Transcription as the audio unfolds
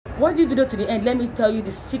Watch this video to the end. Let me tell you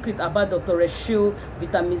the secret about Dr. Rashel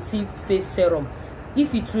Vitamin C Face Serum,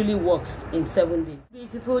 if it really works in 7 days.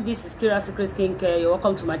 Beautiful, this is Kira Secret Skincare. You're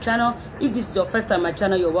welcome to my channel. If this is your first time on my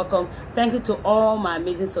channel, you're welcome. Thank you to all my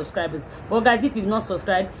amazing subscribers. Well guys, if you've not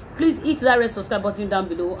subscribed, please hit that red subscribe button down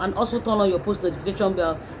below and also turn on your post notification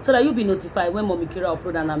bell so that you'll be notified when Mommy Kira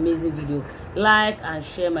upload an amazing video. Like and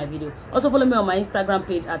share my video. Also follow me on my Instagram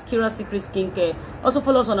page at Kira Secret Skincare. Also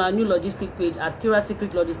follow us on our new logistic page at Kira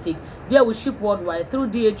Secret Logistic. There we ship worldwide through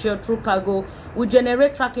DHL, through cargo. We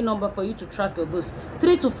generate tracking number for you to track your goods.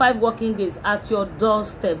 3 to 5 working days at your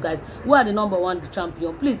doorstep, guys. We are the #1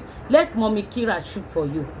 champion. Please let Mommy Kira ship for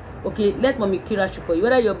you. Okay, let Mommy Kira ship for you.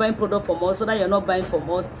 Whether you're buying product from us, whether you're not buying from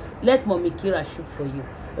us, let Mommy Kira ship for you.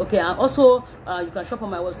 Okay, and also you can shop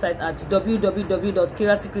on my website at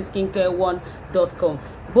www.kirasecretskincare1.com.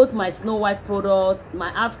 Both my Snow White product,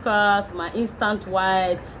 my Afcast, my Instant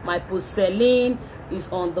White, my Porcelain is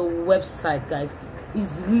on the website, guys.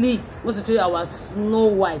 It's lit. Most of our Snow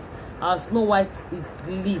White. Our Snow White is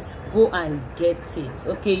lit. Go and get it.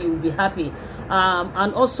 Okay, you'll be happy.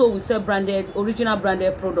 And also we sell branded, original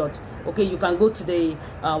branded products. Okay, you can go to the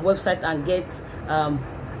website and get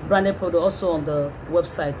branded product also on the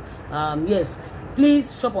website. Yes,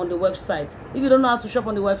 please shop on the website. If you don't know how to shop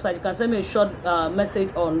on the website, you can send me a short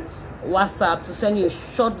message on WhatsApp to send you a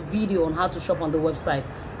short video on how to shop on the website.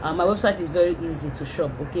 My website is very easy to shop.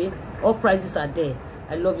 Okay, all prices are there.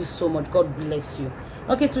 I love you so much. God bless you.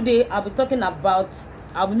 Okay, today I'll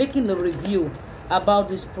be making a review about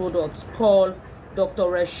this product called Dr.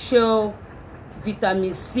 Rashel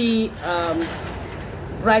Vitamin C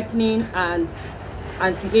Brightening and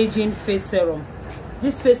Anti-Aging Face Serum.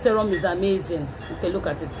 This face serum is amazing. Okay, look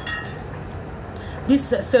at it.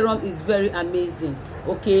 This serum is very amazing.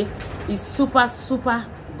 Okay, it's super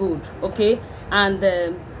good. Okay, and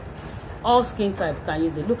all skin type can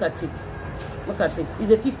use it. Look at it. Look at it.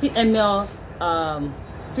 It's a 50 ml.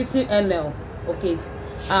 50 ml. Okay,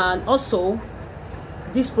 and also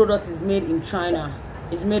this product is made in China.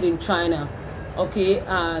 It's made in China. Okay,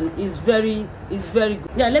 and it's very good.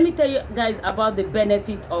 Yeah, let me tell you guys about the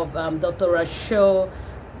benefit of Dr. Rashel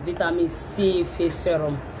Vitamin C Face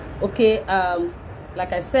Serum. Okay,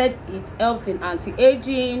 like I said, it helps in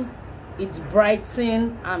anti-aging, it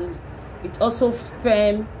brightens, and it also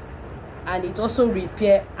firm, and it also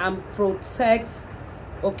repair and protects.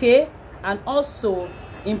 Okay, and also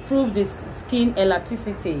improve the skin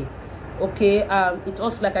elasticity. Okay, it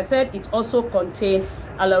also, like I said, it also contains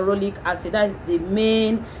hyaluronic acid. That is the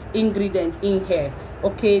main ingredient in here.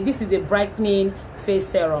 Okay, this is a brightening face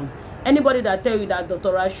serum. Anybody that tell you that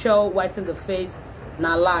Dr. Rashel whiten the face,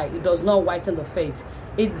 nah, lie. It does not whiten the face.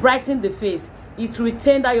 It brightens the face. It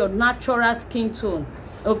retains that your natural skin tone.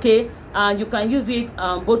 Okay, and you can use it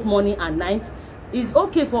both morning and night. It's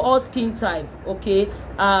okay for all skin type. Okay,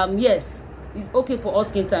 yes, it's okay for all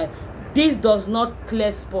skin type. This does not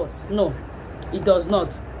clear spots. No, it does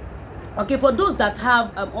not. Okay, for those that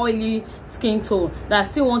have oily skin tone that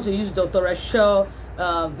still want to use Dr. Rashel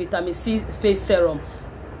Vitamin C Face Serum,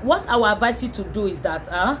 what I will advise you to do is that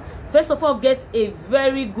first of all, get a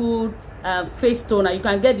very good face toner. You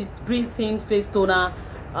can get the green tin face toner.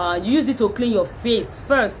 You use it to clean your face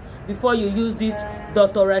first before you use this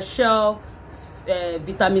Dr. Rashel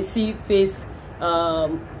Vitamin C face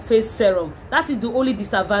serum. That is the only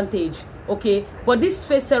disadvantage. Okay, but this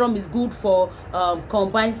face serum is good for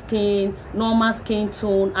combined skin, normal skin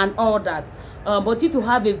tone, and all that. But if you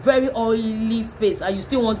have a very oily face and you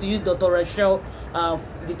still want to use Dr. Rashel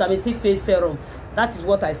Vitamin C Face Serum, that is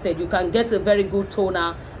what I said. You can get a very good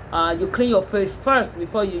toner. You clean your face first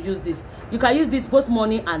before you use this. You can use this both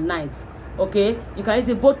morning and night. Okay, you can use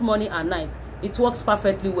it both morning and night. It works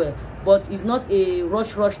perfectly well, but it's not a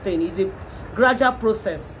rush thing. It's a gradual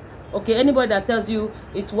process. Okay, anybody that tells you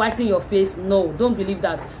it's whitening your face, no, don't believe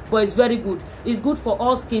that. But it's very good. It's good for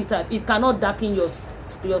all skin type. It cannot darken your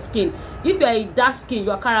skin. If you are a dark skin,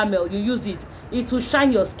 you are caramel, you use it, it will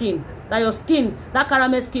shine your skin. That your skin, that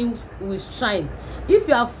caramel skin will shine. If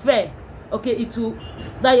you are fair, okay, it will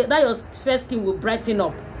that your fair skin will brighten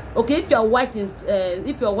up. Okay, if you are white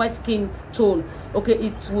if you are white skin tone, okay,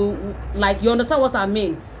 it will, like, you understand what I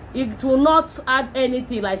mean? It will not add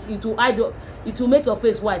anything, like it will make your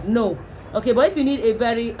face white. No. Okay, but if you need a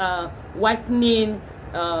very whitening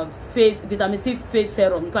face Vitamin C face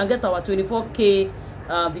serum, you can get our 24K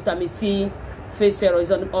Vitamin C face serum.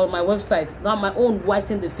 It's on my website. Now my own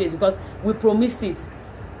whiten the face, because we promised it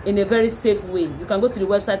in a very safe way. You can go to the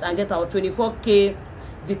website and get our 24K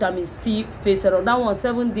Vitamin C face serum. That one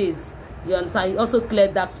 7 days. You understand? It also clear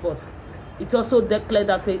dark spots. It also clear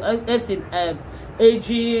dark spots. Helps in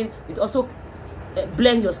aging. It also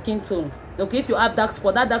blend your skin tone. Okay, if you have dark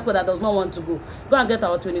spot, that dark spot that does not want to go and get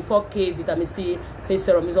our 24K vitamin C face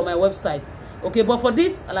serum. Is on my website. Okay, but for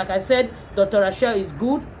this, like I said, Dr. Rashel is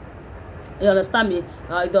good. You understand me?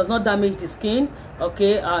 It does not damage the skin.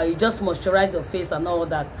 Okay, it just moisturize your face and all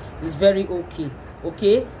that. It's very okay.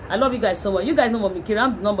 Okay, I love you guys so much. You guys know Mommy Kira,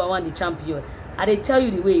 I'm number one, the champion. I they tell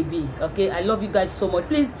you the way it be. Okay, I love you guys so much.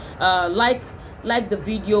 Please like the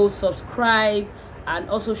video, subscribe, and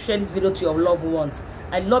also share this video to your loved ones.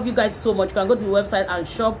 I love you guys so much. You can go to the website and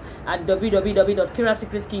shop at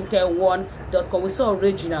www.kirasecretsskincare1.com. We saw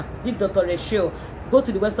original. Dig Dr. Rashel. Go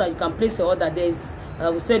to the website. You can place your order. There's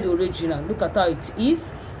we said the original. Look at how it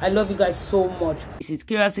is. I love you guys so much. This is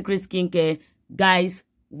Kira Secret Skincare, guys.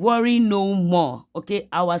 Worry no more. Okay,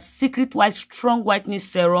 our Secret White Strong Whitening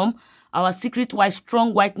Serum, our Secret White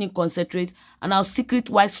Strong Whitening Concentrate, and our Secret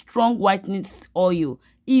White Strong Whitening Oil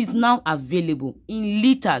is now available in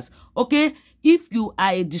liters. Okay, if you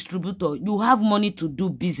are a distributor, you have money to do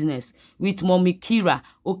business with Mommy Kira.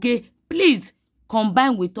 Okay, please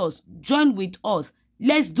combine with us, join with us.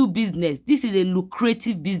 Let's do business. This is a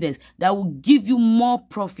lucrative business that will give you more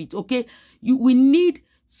profit. Okay, we need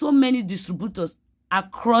so many distributors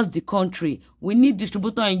across the country. We need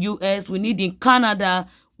distributor in US, we need in Canada,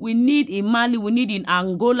 we need in Mali, we need in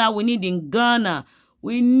Angola, we need in Ghana,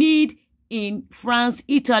 we need in France,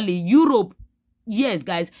 Italy, Europe. Yes,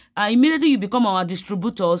 guys, immediately you become our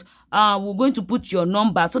distributors, we're going to put your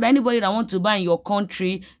number so that anybody that wants to buy in your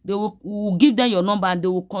country, they will give them your number and they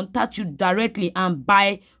will contact you directly and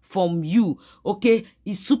buy from you. Okay,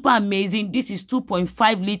 it's super amazing. This is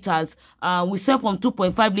 2.5 liters. We sell from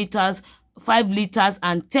 2.5 liters, 5 liters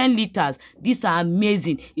and 10 liters. These are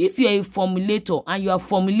amazing. If you're a formulator and you are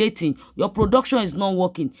formulating, your production is not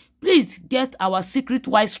working, please get our Secret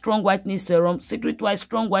White Strong Whitening Serum, Secret White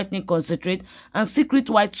Strong Whitening Concentrate, and Secret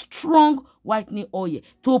White Strong Whitening Oil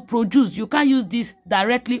to produce. You can't use this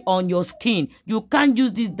directly on your skin. You can't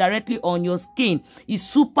use this directly on your skin. It's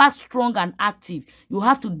super strong and active. You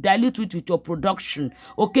have to dilute it with your production.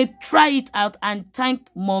 Okay, try it out and thank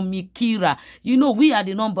Mommy Kira. You know, we are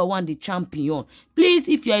the number one, the champion. Please,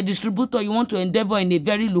 if you're a distributor, you want to endeavor in a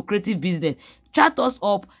very lucrative business, chat us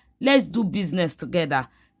up. Let's do business together.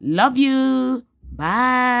 Love you.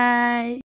 Bye.